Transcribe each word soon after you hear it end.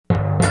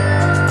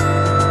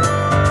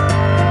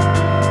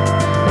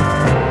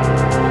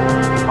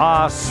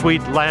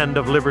sweet land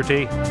of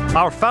liberty.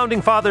 Our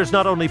founding fathers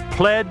not only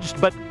pledged,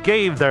 but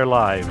gave their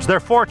lives, their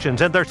fortunes,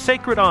 and their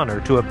sacred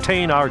honor to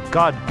obtain our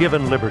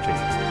God-given liberty.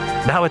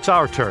 Now it's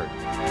our turn.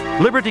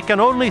 Liberty can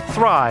only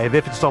thrive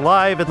if it's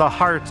alive in the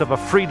hearts of a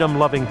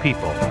freedom-loving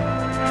people.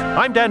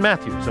 I'm Dan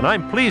Matthews, and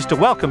I'm pleased to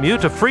welcome you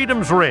to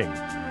Freedom's Ring.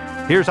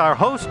 Here's our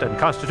host and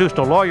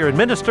constitutional lawyer and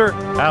minister,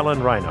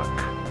 Alan Reinach.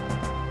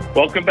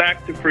 Welcome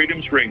back to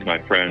Freedom's Ring,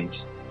 my friends.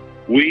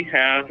 We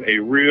have a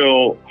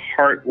real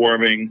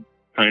heartwarming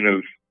kind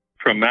of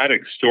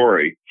traumatic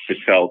story to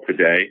tell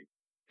today.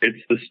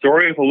 It's the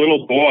story of a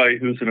little boy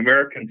who's an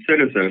American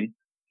citizen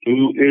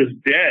who is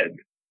dead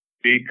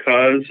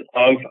because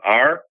of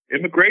our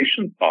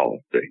immigration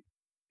policy,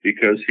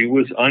 because he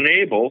was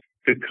unable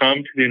to come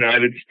to the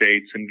United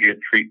States and get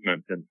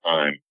treatment in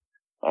time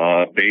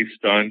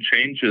based on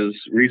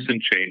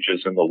recent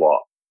changes in the law.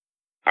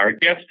 Our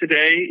guest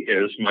today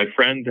is my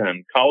friend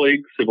and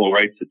colleague, civil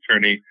rights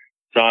attorney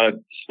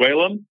Saad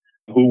Sulaylam,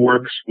 who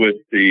works with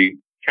the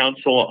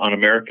Council on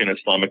American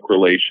Islamic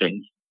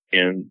Relations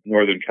in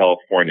Northern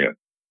California.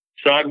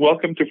 Saad,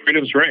 welcome to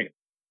Freedom's Ring.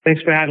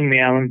 Thanks for having me,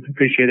 Alan.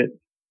 Appreciate it.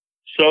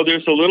 So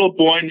there's a little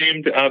boy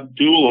named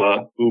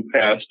Abdullah who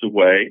passed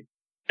away,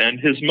 and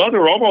his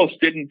mother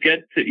almost didn't get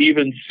to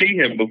even see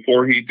him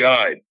before he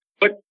died.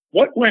 But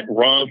what went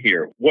wrong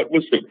here? What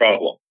was the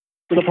problem?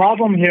 So the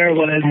problem here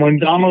was when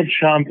Donald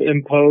Trump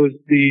imposed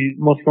the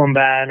Muslim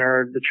ban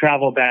or the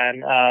travel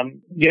ban,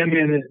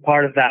 Yemen is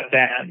part of that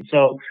ban.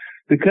 So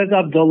because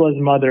Abdullah's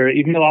mother,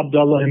 even though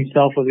Abdullah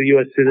himself was a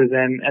U.S.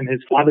 citizen and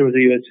his father was a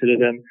U.S.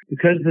 citizen,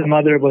 because his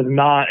mother was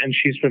not, and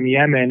she's from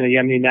Yemen, a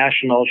Yemeni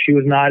national, she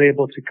was not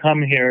able to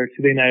come here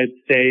to the United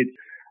States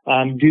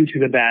due to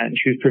the ban.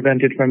 She was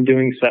prevented from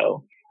doing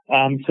so.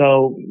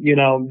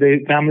 The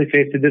family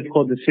faced a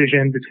difficult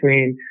decision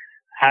between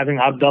having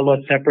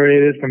Abdullah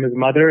separated from his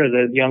mother as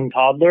a young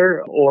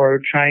toddler or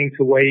trying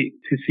to wait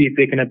to see if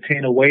they can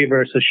obtain a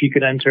waiver so she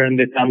could enter and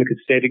the family could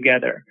stay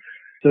together.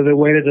 So they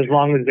waited as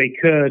long as they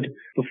could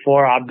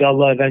before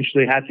Abdullah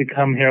eventually had to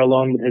come here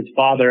alone with his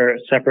father,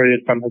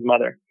 separated from his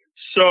mother.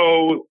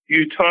 So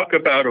you talk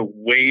about a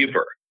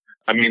waiver.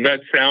 I mean,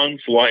 that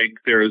sounds like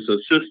there's a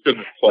system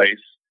in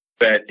place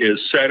that is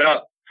set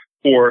up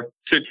for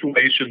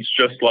situations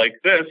just like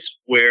this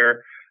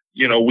where,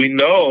 we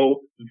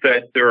know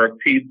that there are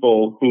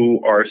people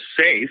who are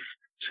safe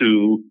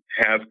to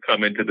have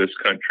come into this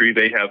country.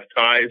 They have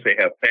ties, they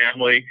have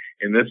family.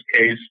 In this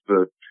case,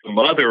 the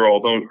mother,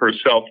 although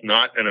herself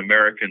not an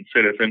American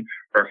citizen,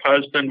 her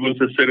husband was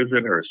a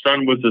citizen, her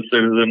son was a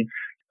citizen.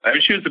 I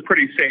mean, she was a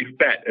pretty safe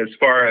bet as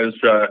far as,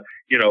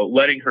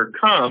 letting her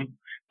come.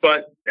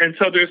 And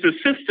so there's a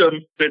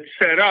system that's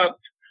set up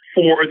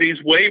for these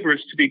waivers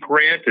to be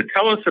granted.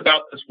 Tell us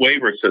about this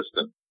waiver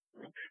system.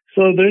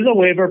 So there's a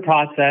waiver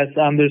process.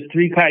 There's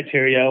three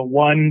criteria.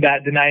 One,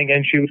 that denying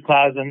entry would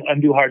cause an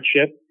undue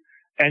hardship.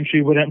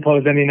 Entry wouldn't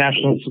pose any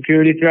national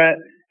security threat,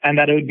 and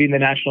that it would be in the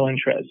national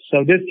interest.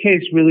 So this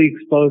case really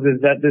exposes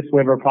that this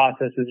waiver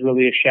process is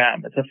really a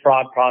sham. It's a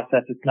fraud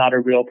process. It's not a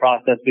real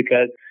process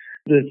because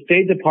the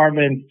State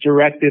Department's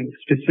directive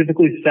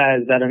specifically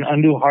says that an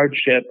undue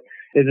hardship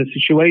is a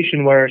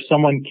situation where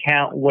someone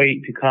can't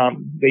wait to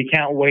come. They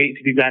can't wait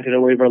to be granted a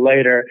waiver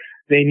later.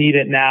 They need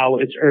it now.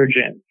 It's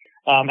urgent.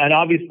 And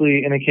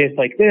obviously, in a case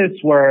like this,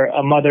 where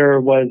a mother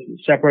was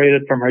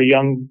separated from her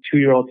young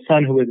 2-year-old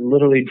son who was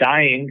literally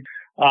dying,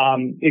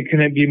 it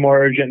couldn't be more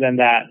urgent than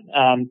that.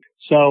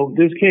 So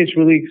this case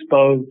really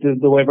exposed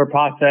the waiver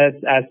process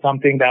as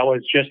something that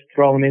was just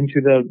thrown into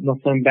the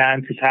Muslim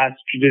ban to pass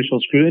judicial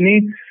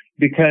scrutiny,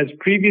 because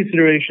previous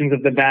iterations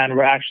of the ban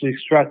were actually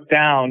struck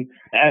down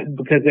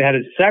because they had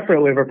a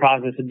separate waiver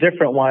process, a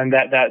different one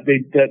that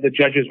the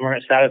judges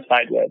weren't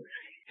satisfied with.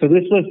 So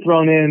this was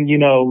thrown in,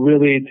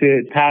 really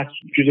to pass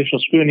judicial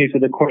scrutiny so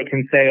the court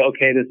can say,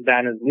 okay, this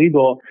ban is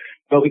legal.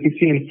 But we can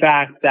see, in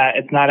fact, that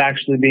it's not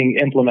actually being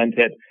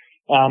implemented.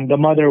 The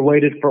mother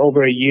waited for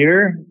over a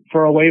year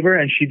for a waiver,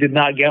 and she did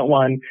not get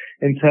one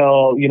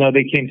until,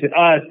 they came to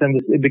us, and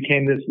it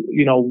became this,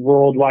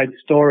 worldwide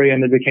story,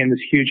 and there became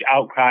this huge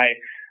outcry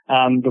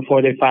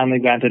before they finally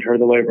granted her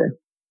the waiver.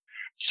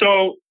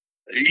 So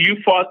you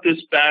fought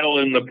this battle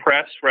in the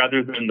press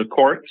rather than the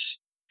courts?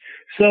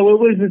 So it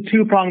was a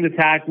two-pronged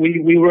attack.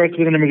 We worked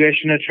with an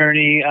immigration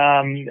attorney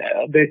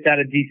based out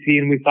of D.C.,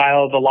 and we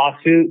filed a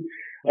lawsuit,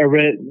 a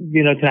writ,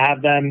 to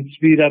have them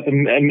speed up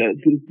and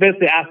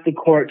basically ask the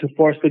court to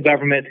force the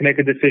government to make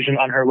a decision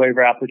on her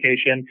waiver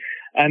application.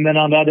 And then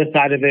on the other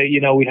side of it,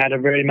 we had a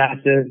very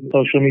massive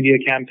social media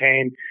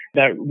campaign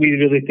that we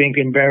really think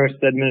embarrassed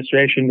the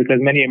administration, because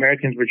many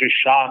Americans were just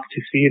shocked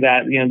to see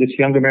that, this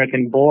young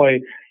American boy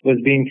was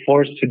being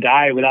forced to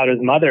die without his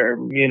mother,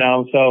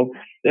 So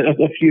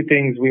a few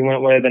things we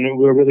went with, and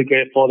we were really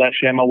grateful that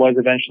Shama was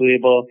eventually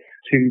able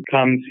to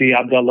come see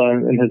Abdullah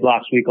in his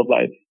last week of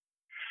life.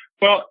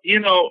 Well,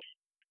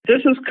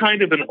 this is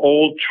kind of an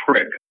old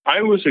trick.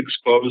 I was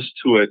exposed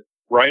to it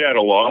right out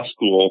of law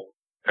school,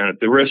 and at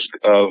the risk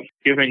of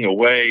giving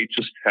away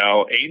just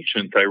how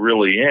ancient I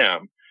really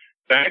am,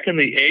 back in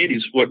the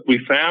 80s, what we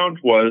found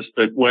was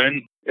that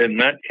when, in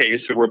that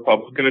case, a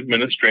Republican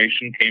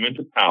administration came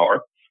into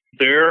power,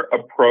 their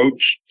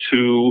approach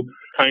to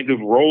kind of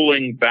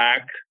rolling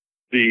back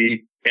the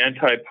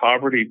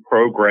anti-poverty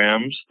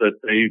programs that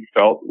they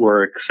felt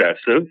were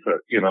excessive,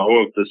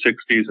 of the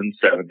 60s and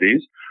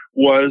 70s,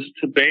 was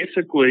to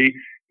basically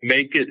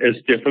make it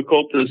as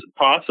difficult as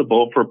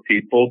possible for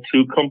people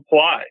to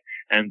comply.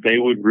 And they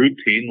would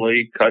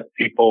routinely cut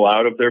people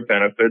out of their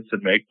benefits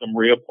and make them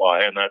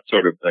reapply and that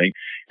sort of thing.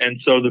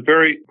 And so the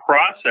very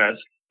process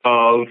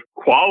of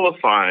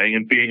qualifying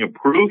and being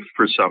approved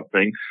for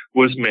something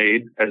was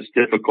made as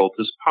difficult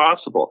as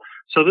possible.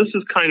 So this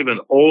is kind of an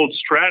old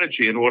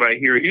strategy. And what I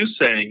hear you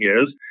saying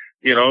is,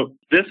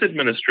 this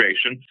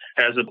administration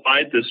has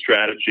applied this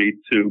strategy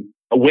to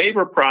a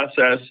waiver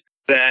process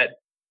that,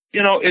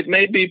 it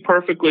may be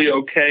perfectly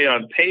okay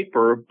on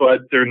paper,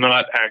 but they're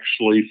not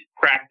actually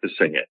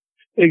practicing it.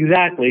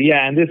 Exactly.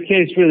 Yeah. And this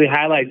case really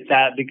highlights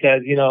that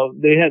because,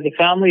 the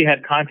family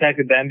had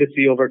contacted the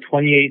embassy over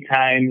 28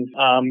 times.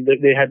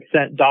 They had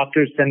sent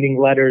doctors sending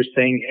letters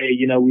saying, hey,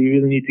 we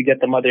really need to get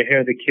the mother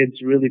here. The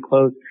kid's really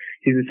close.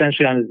 He's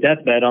essentially on his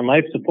deathbed on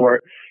life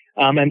support.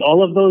 And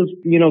all of those,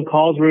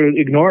 calls were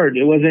ignored.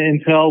 It wasn't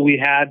until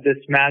we had this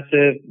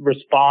massive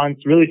response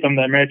really from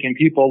the American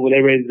people where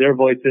they raised their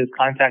voices,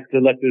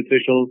 contacted elected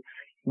officials,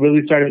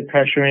 really started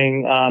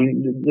pressuring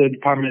the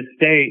Department of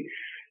State.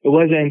 It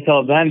wasn't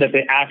until then that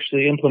they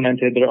actually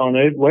implemented their own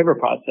waiver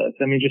process.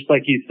 I mean, just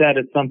like you said,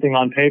 it's something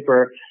on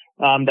paper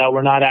that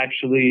we're not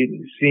actually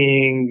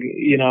seeing,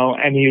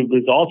 any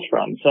results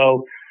from.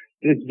 So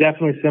it's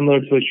definitely similar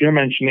to what you're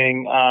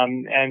mentioning.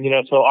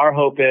 So our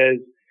hope is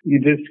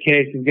this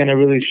case is going to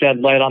really shed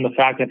light on the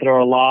fact that there are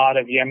a lot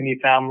of Yemeni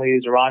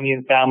families,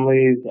 Iranian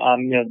families,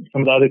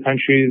 some of the other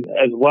countries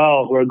as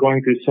well who are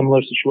going through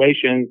similar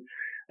situations.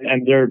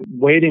 And they're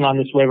waiting on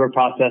this waiver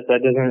process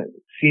that doesn't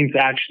seem to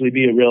actually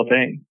be a real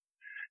thing.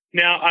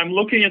 Now, I'm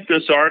looking at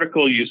this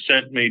article you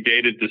sent me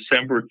dated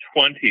December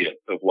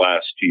 20th of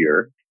last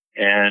year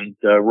and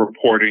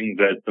reporting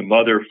that the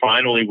mother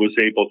finally was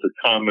able to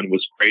come and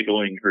was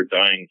cradling her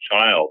dying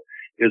child.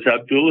 Is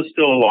Abdullah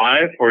still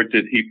alive or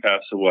did he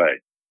pass away?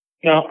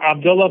 No,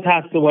 Abdullah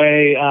passed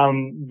away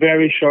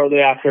very shortly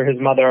after his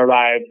mother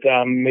arrived,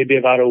 maybe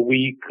about a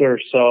week or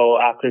so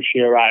after she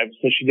arrived.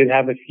 So she did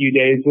have a few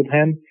days with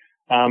him.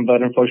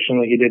 But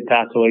unfortunately, he did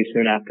pass away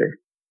soon after.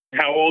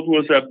 How old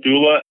was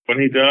Abdullah when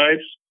he died?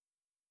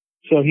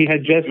 So he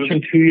had just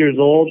turned 2 years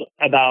old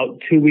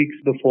about 2 weeks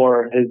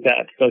before his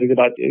death. So he's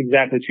about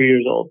exactly 2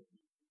 years old.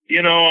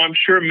 I'm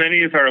sure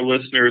many of our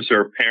listeners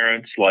are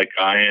parents like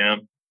I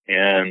am.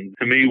 And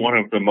to me, one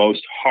of the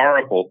most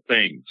horrible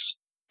things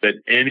that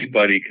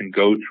anybody can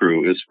go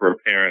through is for a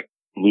parent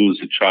to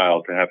lose a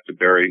child, to have to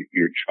bury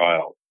your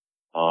child.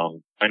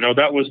 I know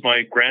that was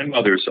my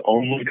grandmother's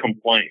only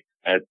complaint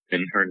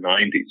in her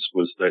 90s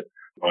was that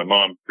my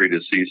mom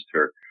predeceased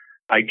her.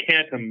 I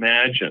can't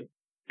imagine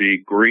the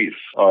grief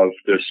of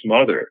this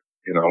mother,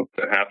 to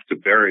have to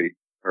bury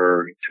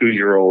her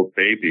 2-year-old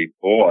baby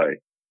boy.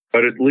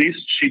 But at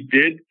least she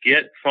did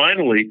get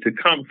finally to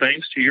come,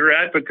 thanks to your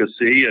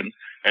advocacy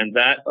and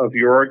that of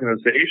your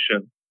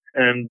organization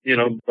and,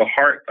 the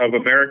heart of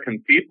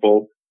American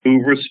people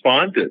who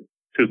responded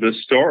to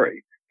this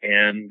story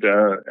and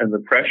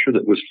the pressure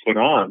that was put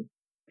on.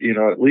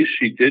 At least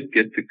she did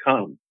get to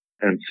come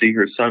and see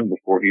her son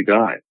before he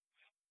died.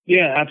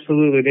 Yeah,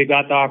 absolutely. They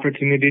got the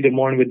opportunity to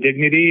mourn with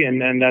dignity,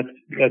 and that's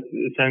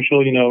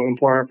essential,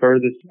 important for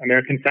this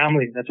American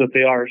family. That's what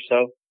they are.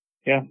 So,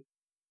 yeah.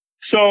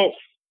 So,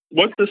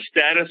 what's the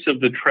status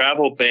of the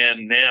travel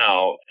ban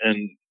now?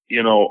 And,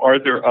 are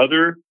there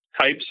other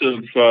types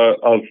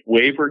of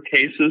waiver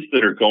cases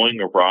that are going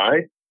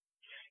awry?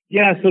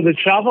 Yeah, so the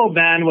travel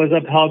ban was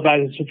upheld by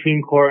the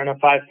Supreme Court in a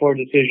 5-4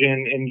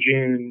 decision in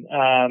June.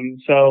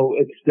 So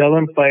it's still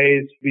in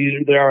place.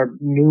 There are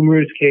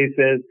numerous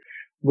cases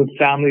with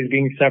families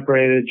being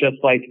separated just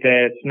like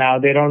this. Now,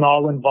 they don't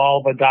all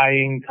involve a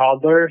dying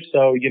toddler.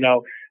 So,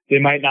 they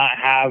might not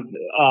have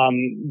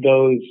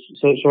those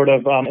sort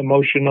of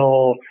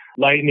emotional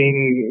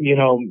lightning,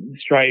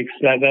 strikes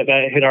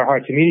that hit our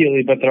hearts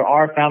immediately. But there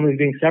are families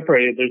being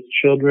separated. There's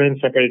children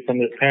separated from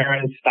their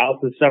parents,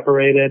 spouses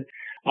separated.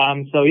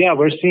 So yeah,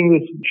 we're seeing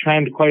this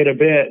trend quite a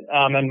bit.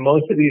 And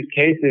most of these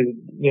cases,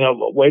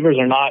 waivers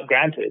are not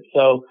granted.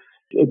 So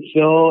it's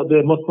still,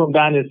 the Muslim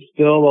ban is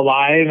still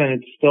alive and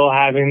it's still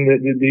having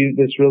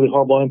this really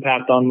horrible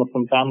impact on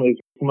Muslim families,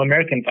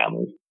 American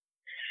families.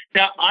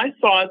 Now, I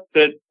thought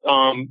that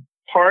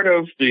part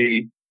of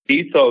the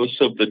ethos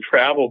of the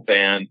travel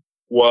ban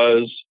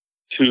was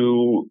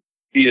to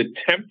be a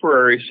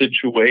temporary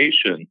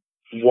situation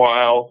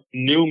while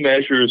new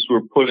measures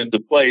were put into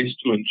place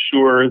to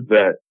ensure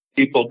that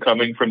people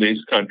coming from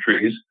these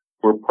countries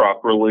were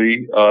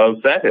properly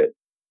vetted.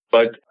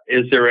 But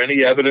is there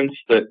any evidence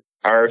that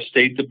our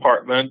State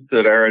Department,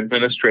 that our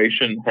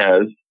administration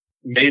has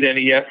made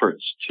any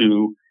efforts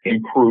to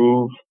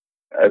improve,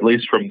 at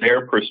least from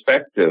their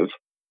perspective,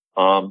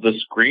 the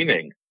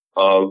screening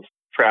of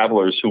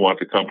travelers who want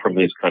to come from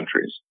these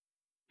countries?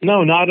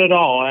 No, not at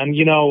all. And,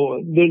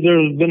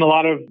 there's been a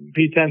lot of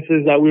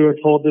pretenses that we were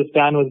told this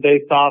ban was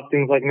based off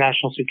things like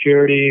national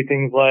security,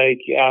 things like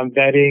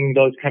vetting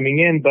those coming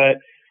in. But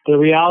the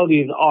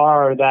realities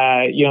are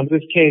that,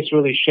 this case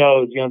really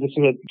shows, this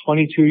is a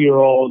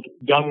 22-year-old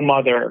young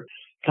mother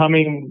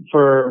coming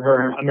for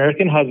her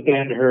American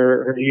husband,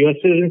 her U.S.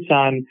 citizen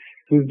son,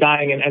 who's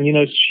dying. And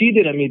she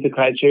didn't meet the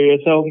criteria.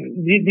 So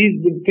these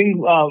things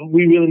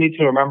we really need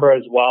to remember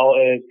as well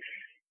is,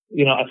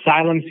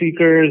 asylum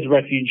seekers,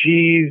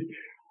 refugees,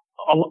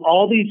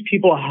 all these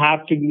people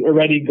have to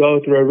already go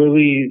through a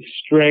really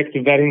strict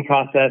vetting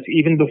process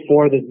even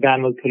before this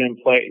ban was put in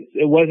place.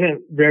 It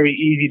wasn't very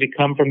easy to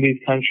come from these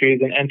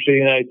countries and enter the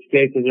United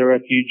States as a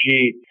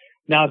refugee.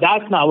 Now,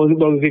 that's not what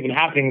was even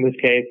happening in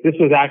this case. This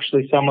was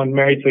actually someone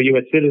married to a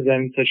U.S.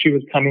 citizen, so she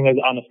was coming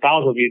on a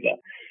spousal visa.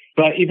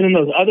 But even in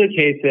those other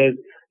cases,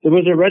 there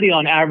was already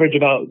on average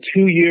about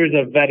 2 years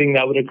of vetting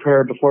that would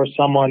occur before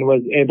someone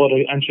was able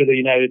to enter the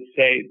United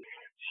States.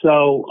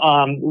 So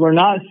we're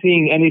not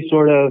seeing any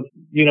sort of,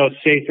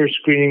 safer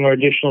screening or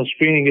additional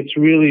screening. It's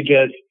really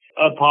just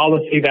a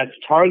policy that's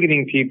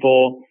targeting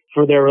people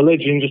for their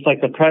religion, just like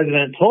the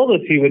president told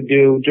us he would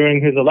do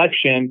during his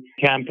election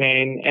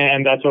campaign.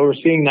 And that's what we're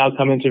seeing now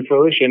come into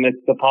fruition. It's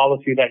the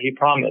policy that he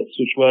promised,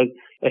 which was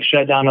a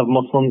shutdown of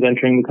Muslims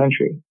entering the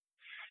country.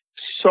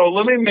 So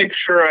let me make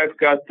sure I've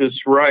got this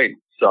right,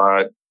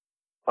 Saad.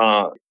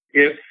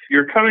 If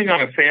you're coming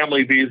on a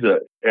family visa,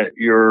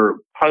 your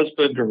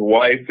husband or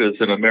wife is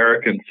an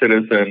American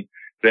citizen,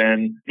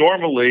 then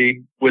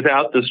normally,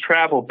 without this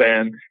travel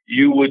ban,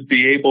 you would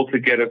be able to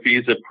get a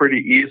visa pretty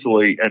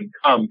easily and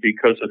come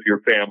because of your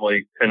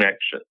family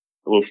connection.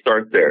 We'll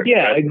start there.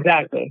 Yeah,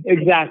 exactly.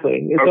 Okay.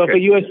 So if a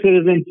U.S.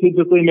 citizen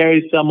typically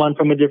marries someone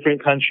from a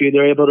different country,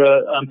 they're able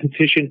to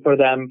petition for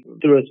them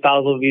through a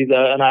spousal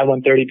visa, an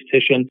I-130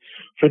 petition,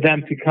 for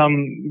them to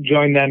come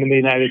join them in the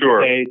United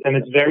States. And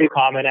it's very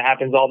common. It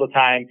happens all the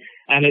time.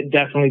 And it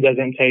definitely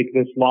doesn't take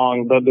this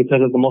long. But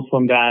because of the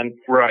Muslim ban,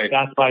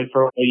 that's why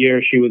for a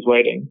year she was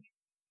waiting.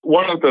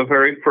 One of the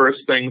very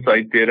first things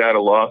I did out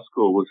of law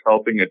school was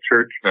helping a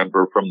church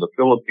member from the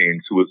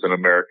Philippines who was an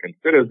American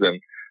citizen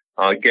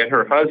get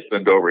her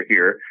husband over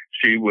here.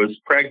 She was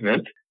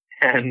pregnant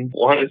and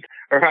wanted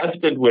her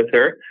husband with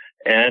her.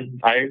 And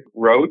I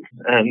wrote,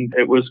 and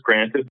it was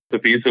granted. The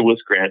visa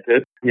was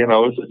granted. It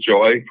was a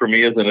joy for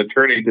me as an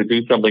attorney to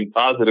do something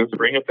positive to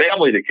bring a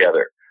family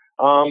together.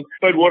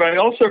 But what I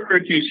also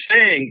heard you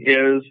saying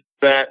is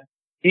that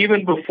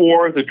even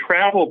before the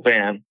travel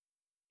ban,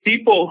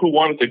 people who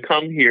wanted to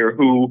come here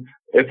who,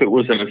 if it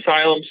was an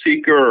asylum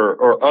seeker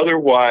or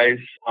otherwise,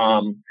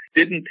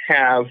 didn't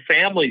have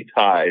family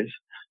ties,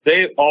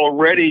 they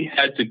already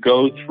had to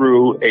go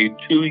through a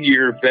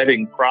 2-year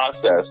vetting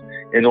process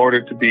in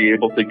order to be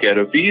able to get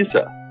a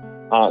visa.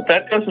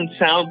 That doesn't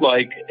sound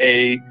like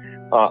a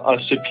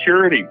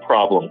security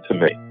problem to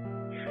me.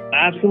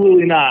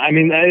 Absolutely not. I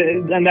mean,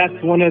 and that's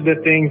one of the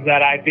things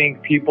that I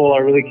think people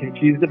are really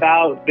confused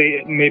about.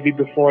 Maybe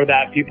before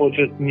that, people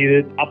just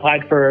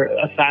applied for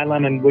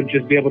asylum and would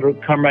just be able to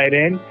come right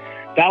in.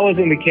 That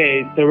wasn't the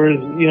case. There was,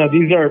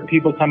 these are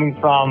people coming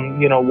from,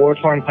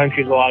 war-torn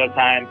countries a lot of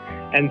time.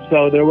 And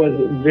so there was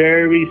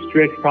very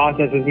strict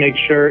processes,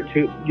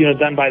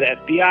 done by the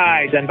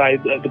FBI, done by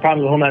the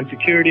Department of Homeland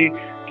Security,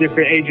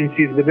 different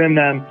agencies within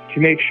them to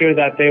make sure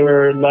that they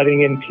were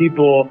letting in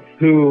people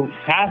who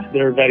passed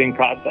their vetting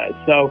process.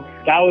 So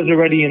that was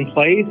already in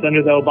place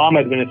under the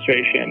Obama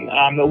administration.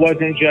 It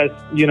wasn't just,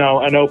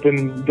 an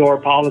open door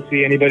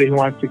policy. Anybody who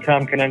wants to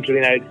come can enter the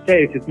United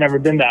States. It's never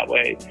been that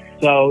way.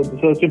 So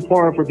it's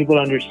important for people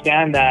to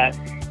understand that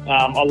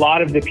a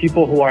lot of the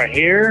people who are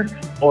here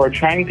or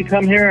trying to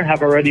come here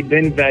have already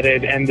been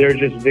vetted, and they're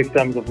just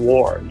victims of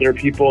war. They're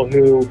people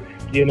who,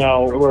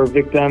 were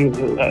victims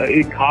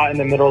caught in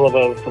the middle of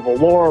a civil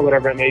war or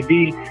whatever it may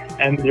be,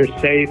 and they're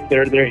safe.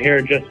 They're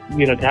here just,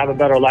 to have a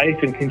better life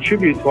and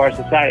contribute to our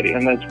society,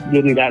 and that's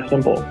really that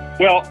simple.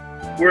 Well,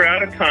 we're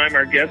out of time.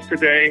 Our guest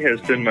today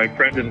has been my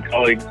friend and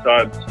colleague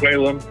Saad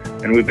Sualim,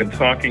 and we've been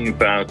talking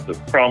about the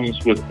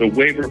problems with the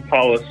waiver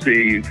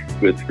policy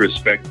with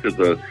respect to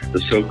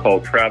the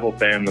so-called travel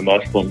ban, the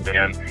Muslim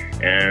ban,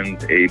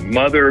 and a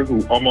mother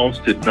who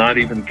almost did not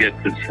even get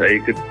to say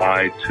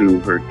goodbye to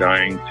her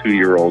dying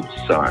 2-year-old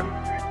son.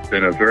 It's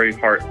been a very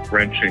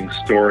heart-wrenching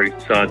story.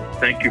 Saad,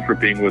 thank you for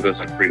being with us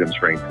on Freedom's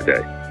Ring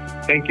today.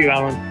 Thank you,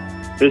 Alan.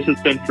 This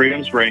has been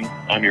Freedom's Ring.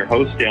 I'm your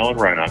host, Alan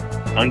Reinach.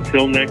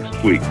 Until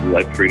next week,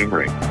 let freedom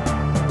ring.